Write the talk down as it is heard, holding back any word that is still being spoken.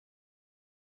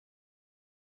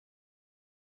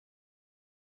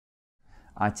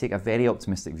I take a very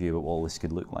optimistic view of what all this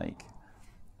could look like.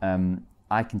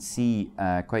 I can see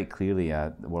quite clearly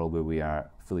a world where we are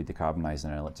fully decarbonised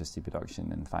in our electricity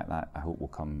production. In fact, that I hope will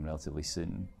come relatively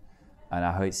soon. And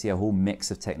I see a whole mix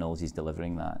of technologies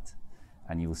delivering that.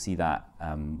 And you will see that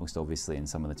most obviously in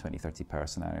some of the 2030 power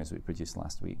scenarios we produced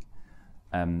last week.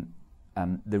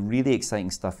 The really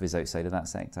exciting stuff is outside of that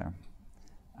sector.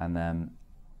 And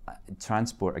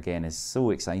transport, again, is so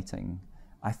exciting.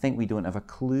 I think we don't have a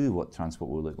clue what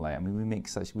transport will look like. I mean,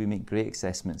 we make great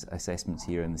assessments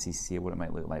here in the CCC of what it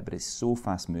might look like, but it's so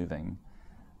fast moving.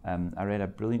 I read a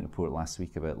brilliant report last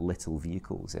week about little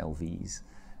vehicles, LVs,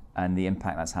 and the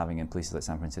impact that's having in places like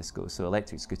San Francisco. So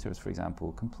electric scooters, for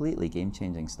example, completely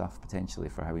game-changing stuff potentially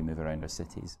for how we move around our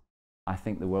cities. I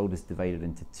think the world is divided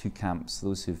into two camps,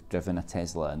 those who've driven a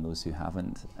Tesla and those who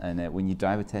haven't. And when you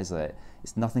drive a Tesla,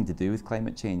 it's nothing to do with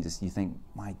climate change. You think,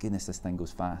 my goodness, this thing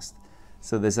goes fast.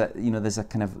 So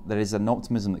there is an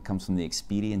optimism that comes from the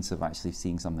experience of actually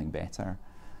seeing something better.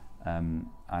 And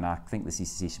I think the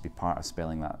CCC should be part of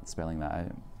spelling that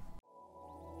out.